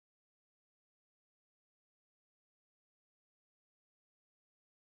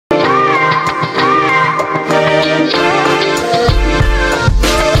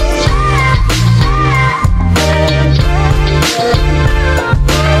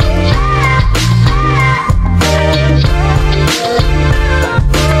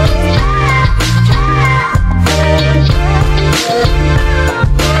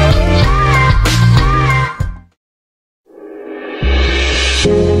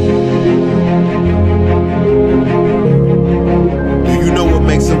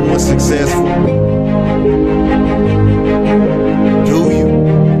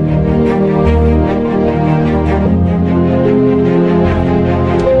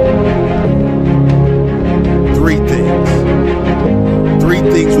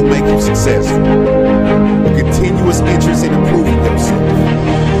successful. A continuous interest in improving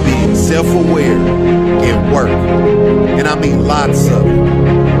yourself, being self-aware and work, and I mean lots of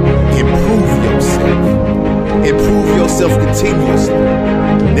it. Improve yourself. Improve yourself continuously.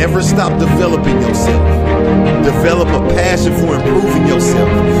 Never stop developing yourself. Develop a passion for improving yourself.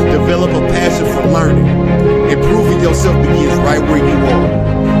 Develop a passion for learning. Improving yourself begins right where you are.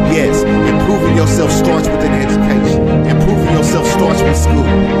 Yes, improving yourself starts with an education. Improving yourself starts with school.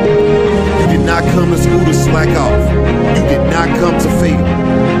 You did not come to school to slack off. You did not come to fail.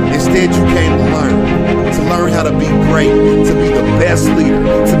 Instead, you came to learn how to be great, to be the best leader,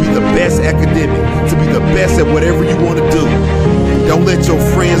 to be the best academic, to be the best at whatever you want to do. Don't let your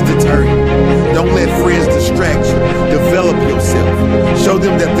friends deter you. Don't let friends distract you. Develop yourself. Show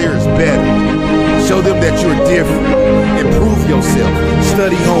them that there is better. Show them that you're different. Improve yourself.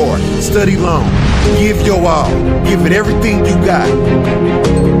 Study hard. Study long. Give your all. Give it everything you got.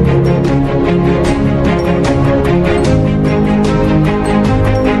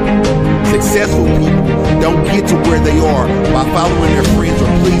 Successful people don't get to where they are by following their friends or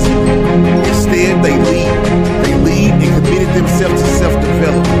pleasing them. Instead, they lead. They lead and committed themselves to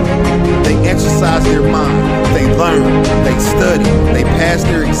self-development. They exercise their mind. They learn. They study. They pass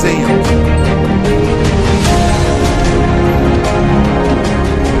their exams.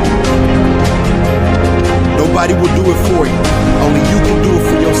 Nobody will do it for you. Only you can do it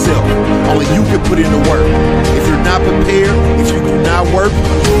for yourself. Only you can put in the work. If you're not prepared, if you do not work,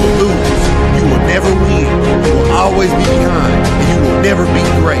 you will lose. You will never win. You will always be behind. And you will never be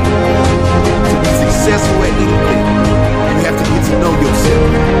great. To be successful at anything, you have to get to know yourself.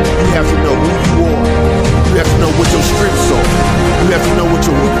 You have to know who you are. You have to know what your strengths are. You have to know what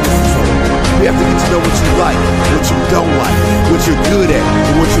your weaknesses are. You have to get to know what you like, what you don't like, what you're good at,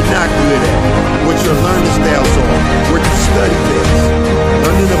 and what you're not good at, what your learning styles are, where you study best.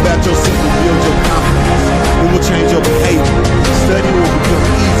 Learning about yourself will build your confidence. It will change your behavior. Studying will become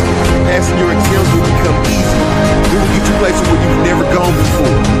easy. Passing your exams will become easy. It will get you places where you've never gone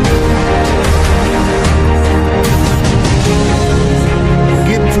before.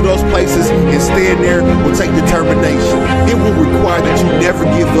 Getting to those places and staying there will take determination. It will require that you never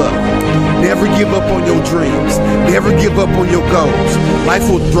give up. Never give up on your dreams. Never give up on your goals. Life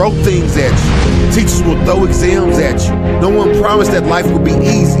will throw things at you. Teachers will throw exams at you. No one promised that life will be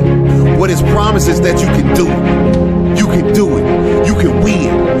easy. What is promised is that you can do it. You can do it. You can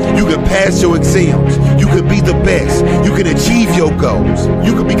win. You can pass your exams. You can be the best. You can achieve your goals.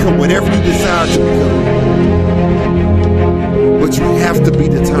 You can become whatever you desire to become. But you have to be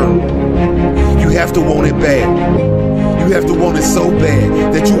determined. You have to want it bad. You have to want it so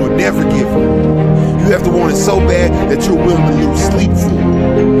bad that you will never give up. You have to want it so bad that you're willing to lose sleep for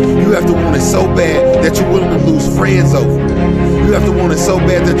it. You have to want it so bad that you're willing to lose friends over it. You have to want it so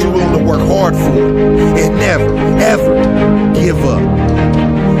bad that you're willing to work hard for it. And never, ever give up.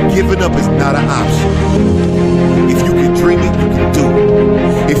 Giving up is not an option. If you can dream it, you can do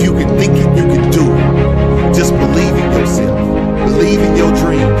it. If you can think it, you can do it. Just believe in yourself. Believe in your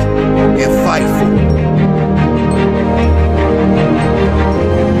dreams and fight for it.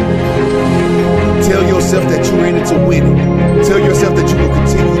 Tell yourself that you're in it to win it. Tell yourself that you will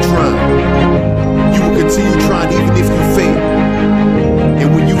continue trying. You will continue trying even if you fail.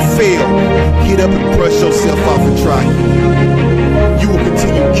 And when you fail, get up and brush yourself off and try it. You will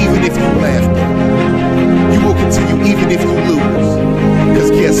continue even if you laugh. You will continue even if you lose.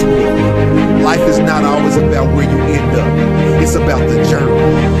 Because guess what? Life is not always about where you end up. It's about the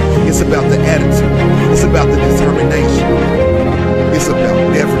journey. It's about the attitude. It's about the determination. It's about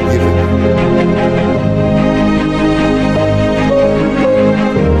never giving up.